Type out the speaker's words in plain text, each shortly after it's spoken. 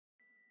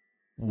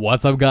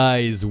What's up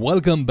guys,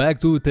 welcome back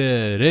to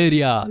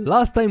Terraria.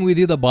 Last time we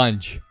did a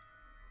bunch.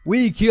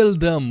 We killed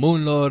the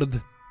Moon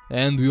Lord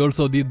and we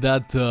also did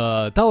that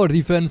tower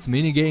defense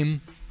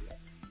minigame.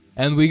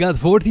 And we got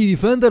 40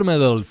 defender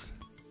medals.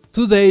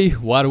 Today,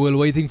 while we're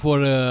waiting for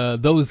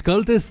those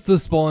cultists to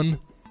spawn,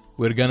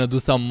 we're gonna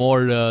do some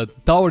more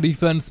tower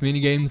defense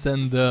minigames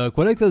and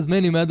collect as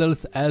many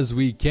medals as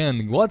we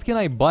can. What can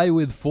I buy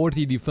with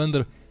 40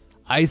 defender?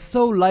 I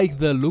so like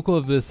the look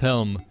of this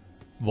helm.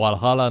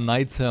 Valhalla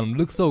Knight's helm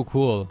looks so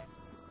cool.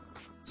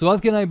 So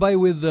what can I buy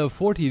with the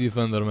 40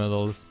 defender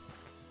medals?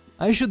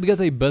 I should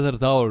get a better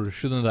tower,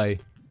 shouldn't I?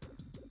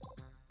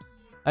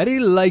 I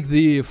really like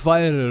the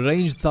fire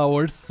range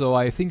towers, so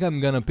I think I'm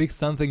gonna pick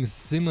something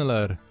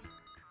similar.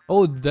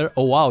 Oh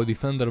wow,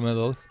 defender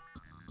medals.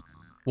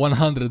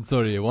 100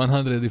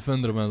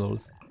 defender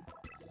medals.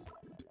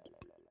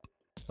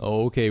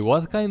 Okay,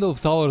 what kind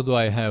of tower do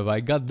I have? I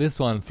got this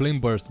one,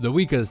 Flame Burst, the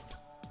weakest.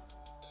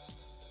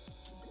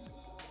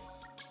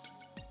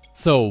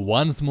 So,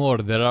 once more,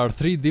 there are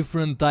 3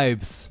 different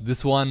types.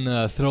 This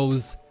one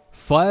throws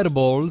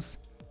fireballs,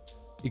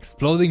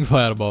 exploding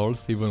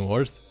fireballs, even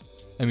worse.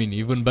 I mean,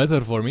 even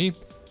better for me.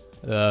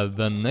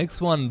 The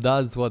next one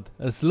does what?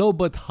 A slow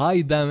but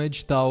high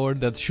damage tower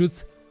that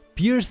shoots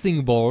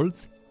piercing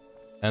bolts.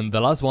 And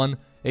the last one,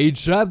 a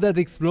trap that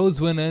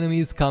explodes when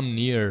enemies come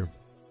near.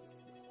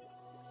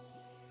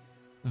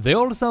 They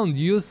all sound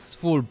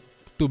useful,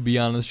 to be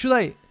honest.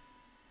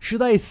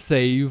 Should I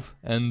save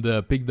and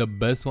pick the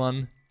best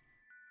one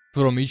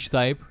from each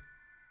type?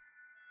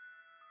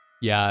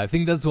 Yeah, I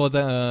think that's what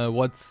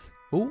what's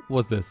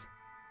this?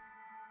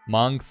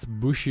 Monk's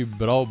bushy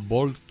brow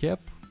bolt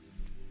cap.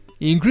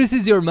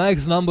 Increases your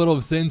max number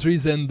of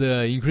sentries and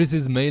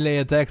increases melee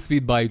attack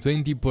speed by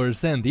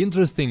 20%.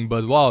 Interesting,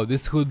 but wow,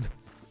 this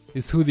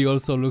hoodie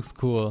also looks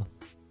cool.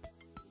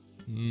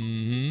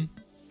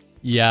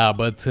 Yeah,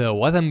 but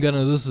what I'm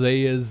gonna do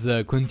today is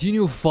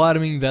continue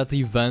farming that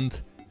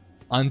event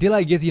until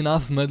I get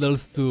enough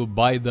medals to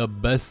buy the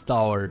best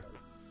tower.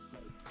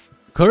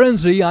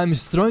 Currently, I'm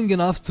strong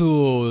enough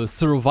to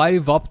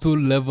survive up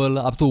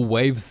to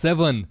wave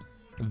 7.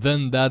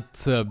 Then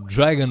that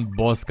dragon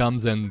boss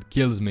comes and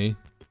kills me.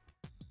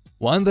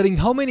 Wondering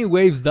how many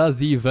waves does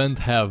the event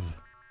have?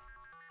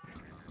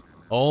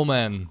 Oh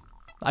man,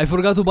 I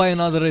forgot to buy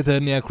another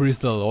Eternia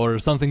crystal or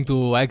something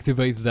to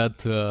activate that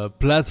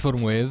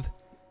platform with.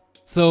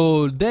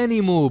 So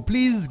Denimu,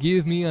 please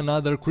give me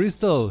another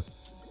crystal.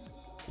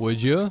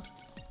 Would you?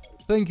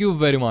 Thank you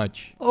very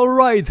much.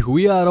 Alright,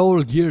 we are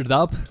all geared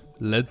up.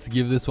 Let's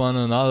give this one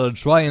another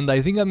try, and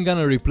I think I'm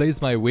gonna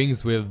replace my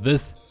wings with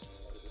this,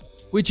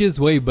 which is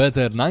way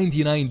better,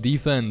 99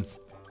 defense.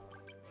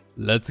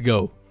 Let's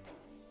go.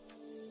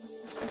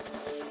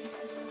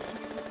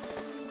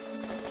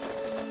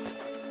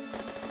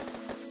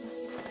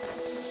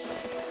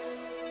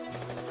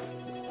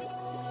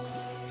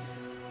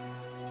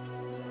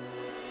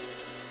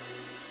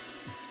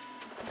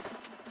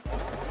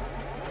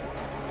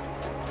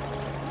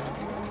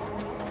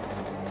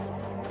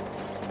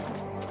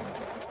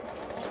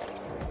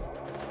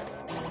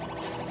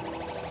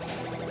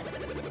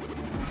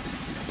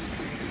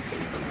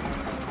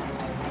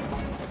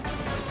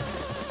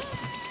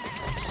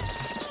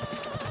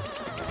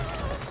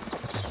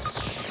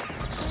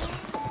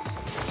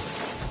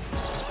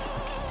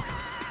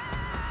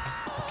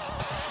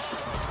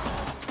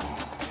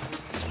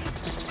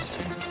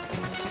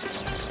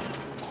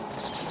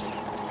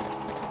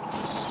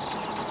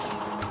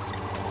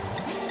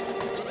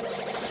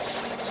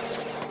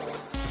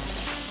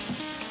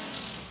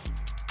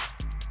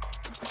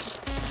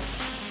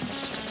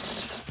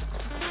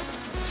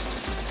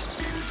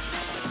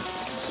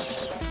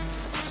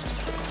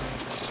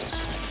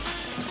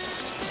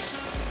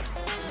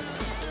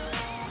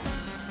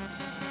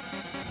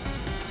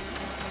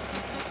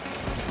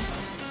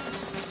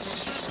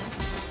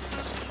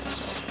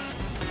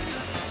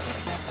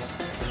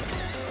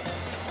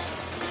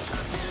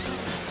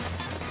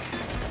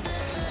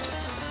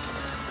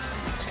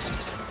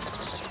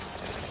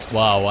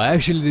 Wow, I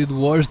actually did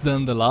worse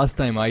than the last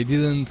time. I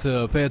didn't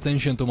pay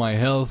attention to my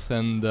health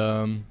and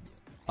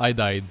I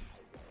died.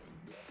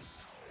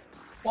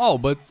 Wow,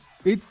 but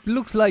it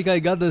looks like I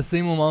got the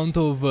same amount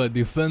of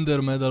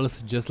defender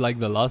medals just like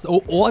the last. Oh,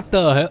 what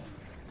the hell?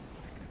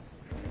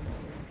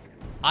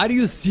 Are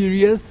you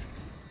serious?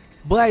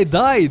 But I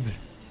died.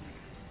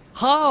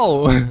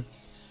 How?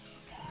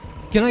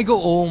 Can I go?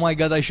 Oh my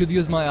god, I should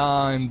use my...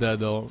 I'm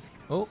dead. Oh,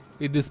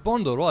 it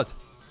despawned or what?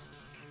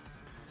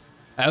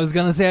 I was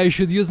gonna say I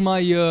should use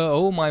my...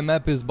 oh, my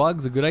map is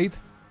bugged, great.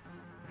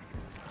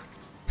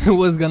 I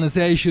was gonna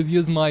say I should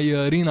use my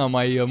arena,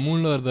 my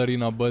Moon Lord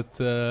arena, but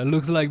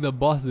looks like the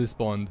boss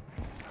despawned.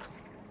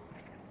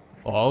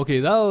 Oh, okay,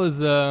 that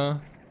was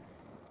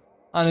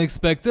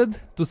unexpected,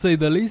 to say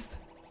the least.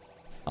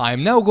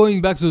 I'm now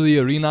going back to the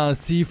arena,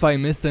 see if I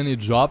missed any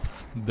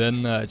drops,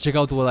 then check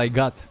out what I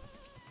got.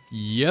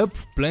 Yep,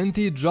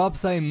 plenty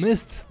drops I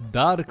missed.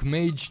 Dark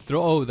Mage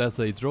oh, that's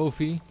a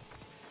trophy.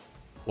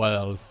 What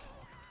else?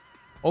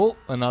 Oh,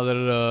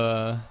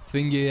 another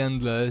thingy,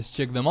 and let's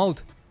check them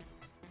out.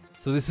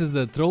 So this is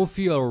the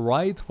trophy,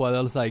 alright. What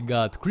else I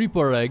got?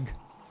 Creeper egg.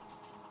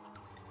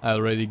 I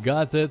already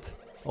got it.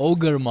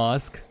 Ogre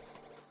mask.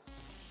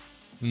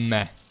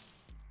 Meh.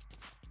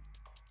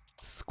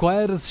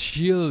 Squire's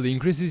shield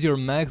increases your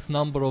max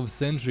number of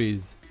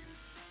sentries.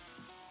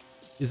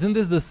 Isn't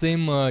this the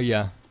same?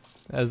 Yeah,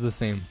 that's the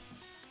same.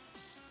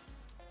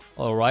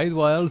 Alright,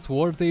 what else?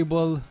 War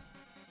table.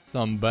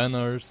 Some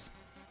banners.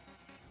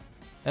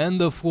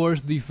 And of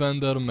course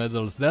defender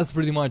medals. That's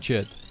pretty much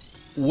it.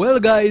 Well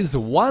guys,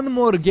 one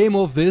more game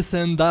of this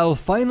and I'll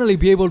finally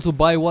be able to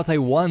buy what I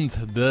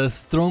want. The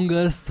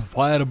strongest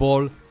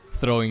fireball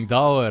throwing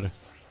tower.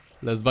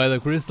 Let's buy the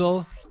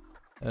crystal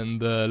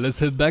and let's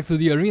head back to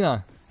the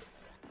arena.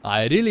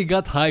 I really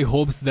got high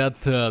hopes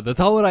that the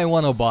tower I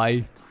wanna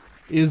buy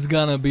is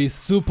gonna be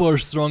super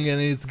strong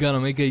and it's gonna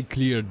make a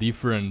clear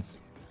difference.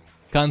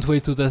 Can't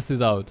wait to test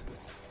it out.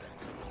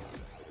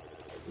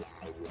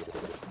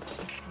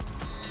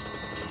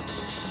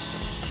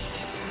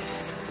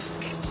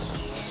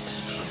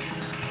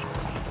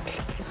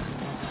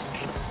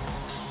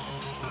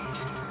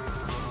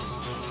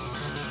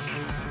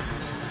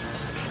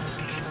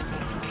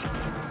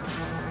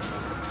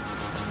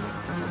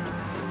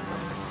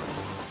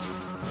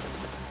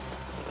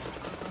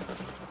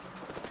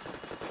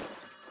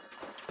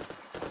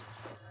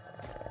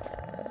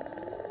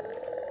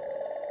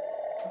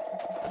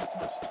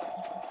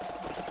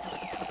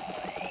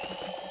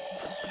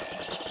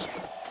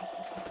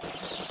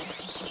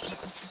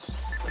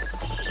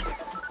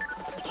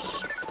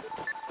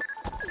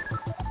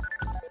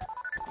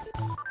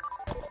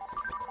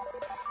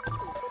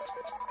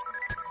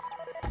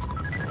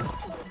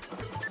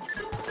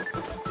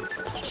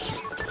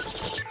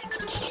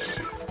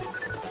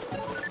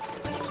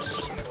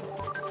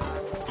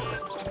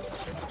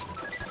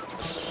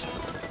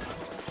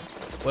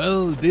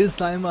 Well, this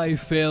time I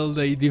failed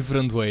a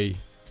different way.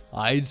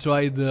 I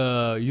tried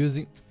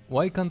using...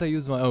 Why can't I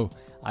use my... Oh,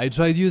 I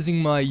tried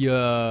using my...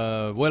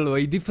 well,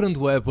 a different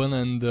weapon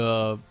and...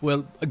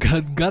 well,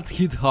 got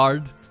hit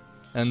hard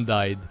and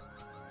died.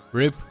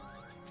 RIP.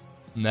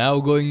 Now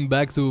going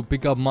back to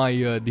pick up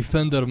my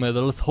defender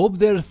medals. Hope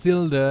they're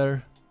still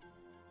there.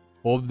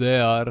 Hope they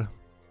are.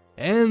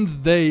 And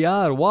they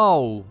are.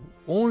 Wow.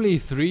 Only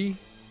 3.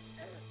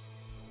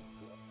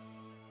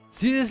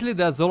 Seriously,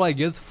 that's all I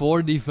get?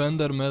 4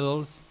 defender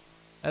medals?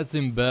 That's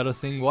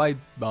embarrassing. Why?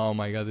 Oh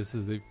my god, this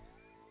is the...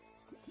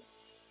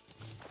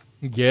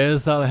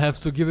 Guess I'll have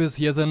to give it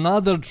yet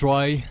another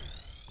try.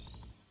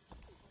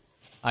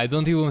 I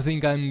don't even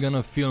think I'm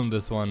gonna film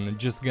this one. I'm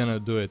just gonna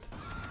do it.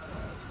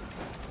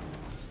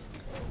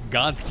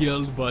 Got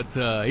killed, but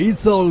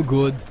it's all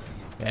good.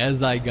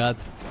 As I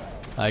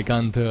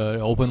can't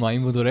open my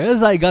inventory.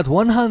 As I got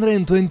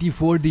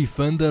 124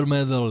 defender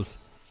medals.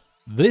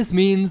 This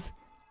means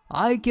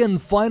I can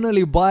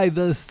finally buy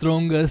the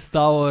strongest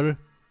tower,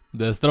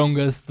 the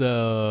strongest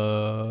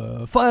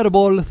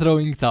fireball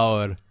throwing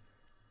tower.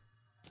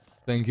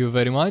 Thank you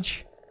very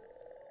much.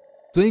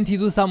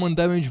 22 summon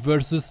damage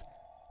versus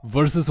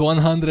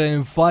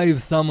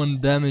 105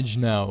 summon damage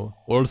now.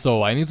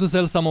 Also, I need to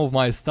sell some of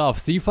my stuff,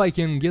 see if I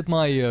can get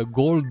my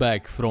gold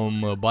back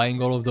from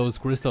buying all of those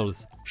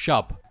crystals.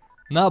 Shop.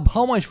 Nub,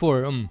 how much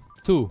for?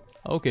 2.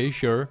 Okay,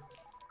 sure.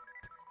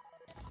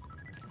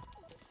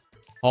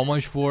 How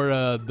much for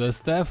the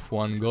staff?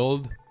 1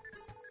 gold.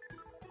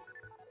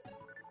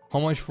 How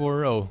much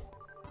for... oh.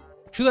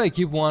 Should I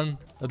keep one?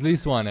 At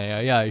least one,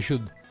 yeah, I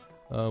should.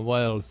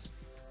 What else?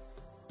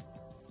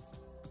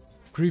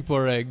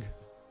 Creeper egg.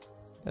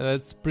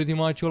 That's pretty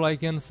much all I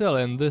can sell,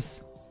 and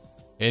this.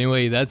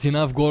 Anyway, that's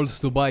enough gold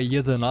to buy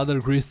yet another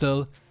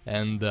crystal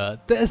and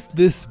test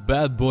this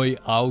bad boy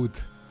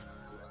out.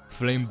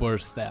 Flame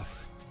burst staff.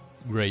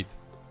 Great.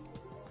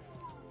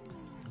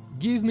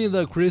 Give me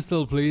the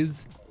crystal,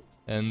 please.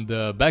 And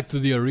back to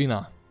the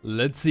arena.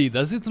 Let's see,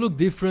 does it look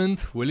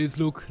different? Will it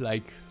look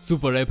like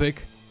super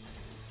epic?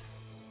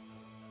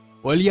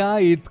 Well, yeah,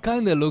 it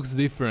kinda looks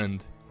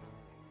different.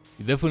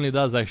 It definitely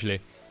does, actually.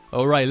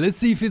 Alright, let's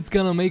see if it's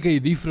gonna make a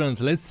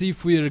difference. Let's see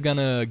if we're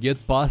gonna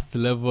get past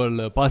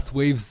level, past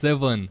wave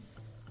 7.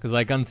 Cause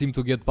I can't seem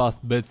to get past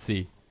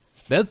Betsy.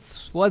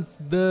 That's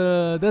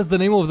the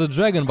name of the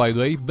dragon, by the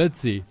way,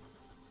 Betsy.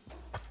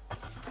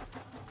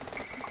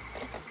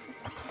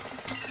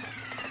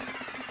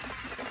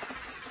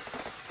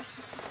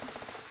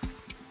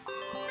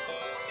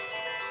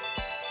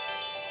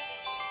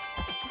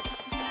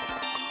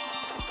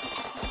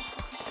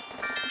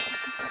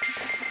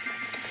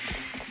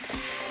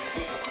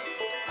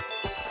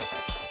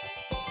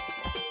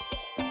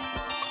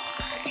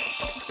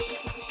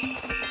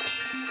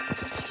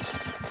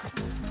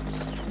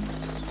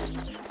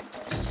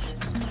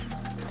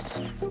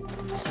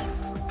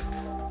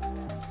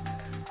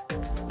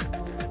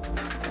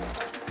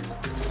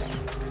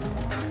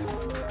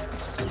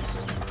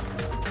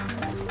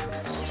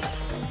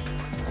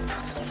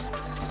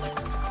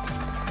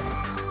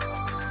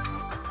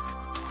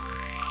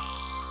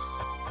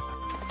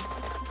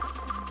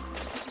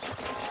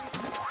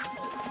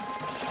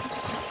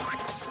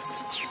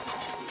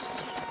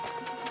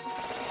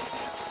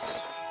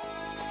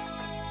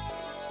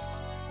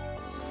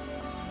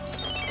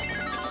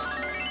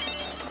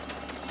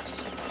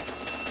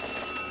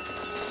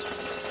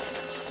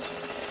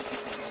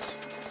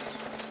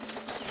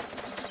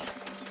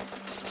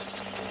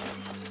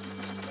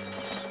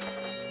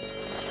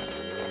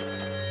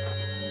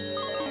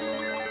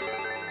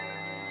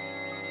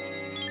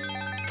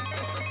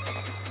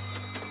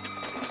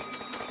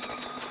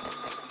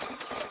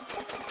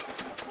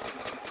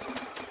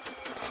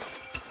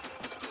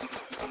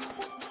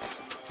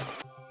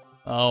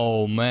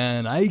 Oh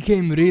man, I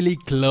came really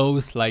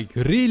close, like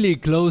really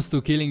close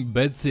to killing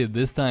Betsy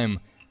this time.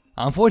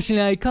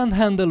 Unfortunately, I can't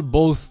handle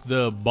both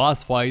the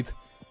boss fight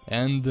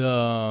and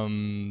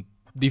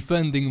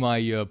defending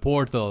my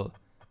portal.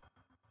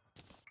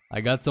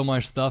 I got so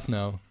much stuff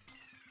now.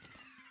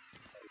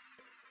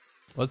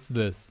 What's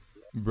this?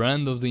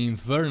 Brand of the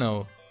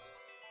Inferno.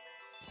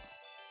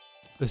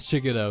 Let's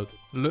check it out.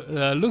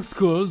 Looks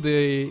cool.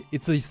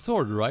 It's a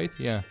sword, right?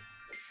 Yeah.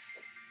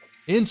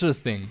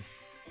 Interesting.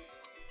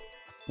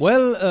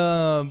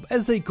 Well,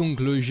 as a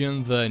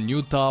conclusion, the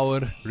new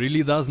tower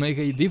really does make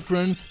a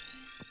difference.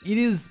 It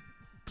is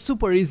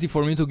super easy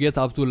for me to get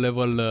up to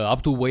level,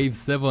 up to wave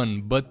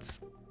 7, but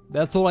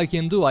that's all I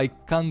can do. I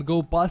can't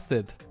go past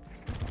it.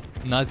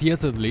 Not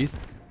yet, at least.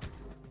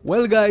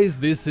 Well guys,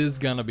 this is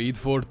gonna be it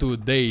for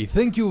today.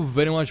 Thank you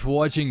very much for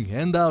watching,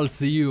 and I'll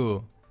see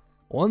you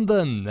on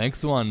the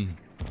next one.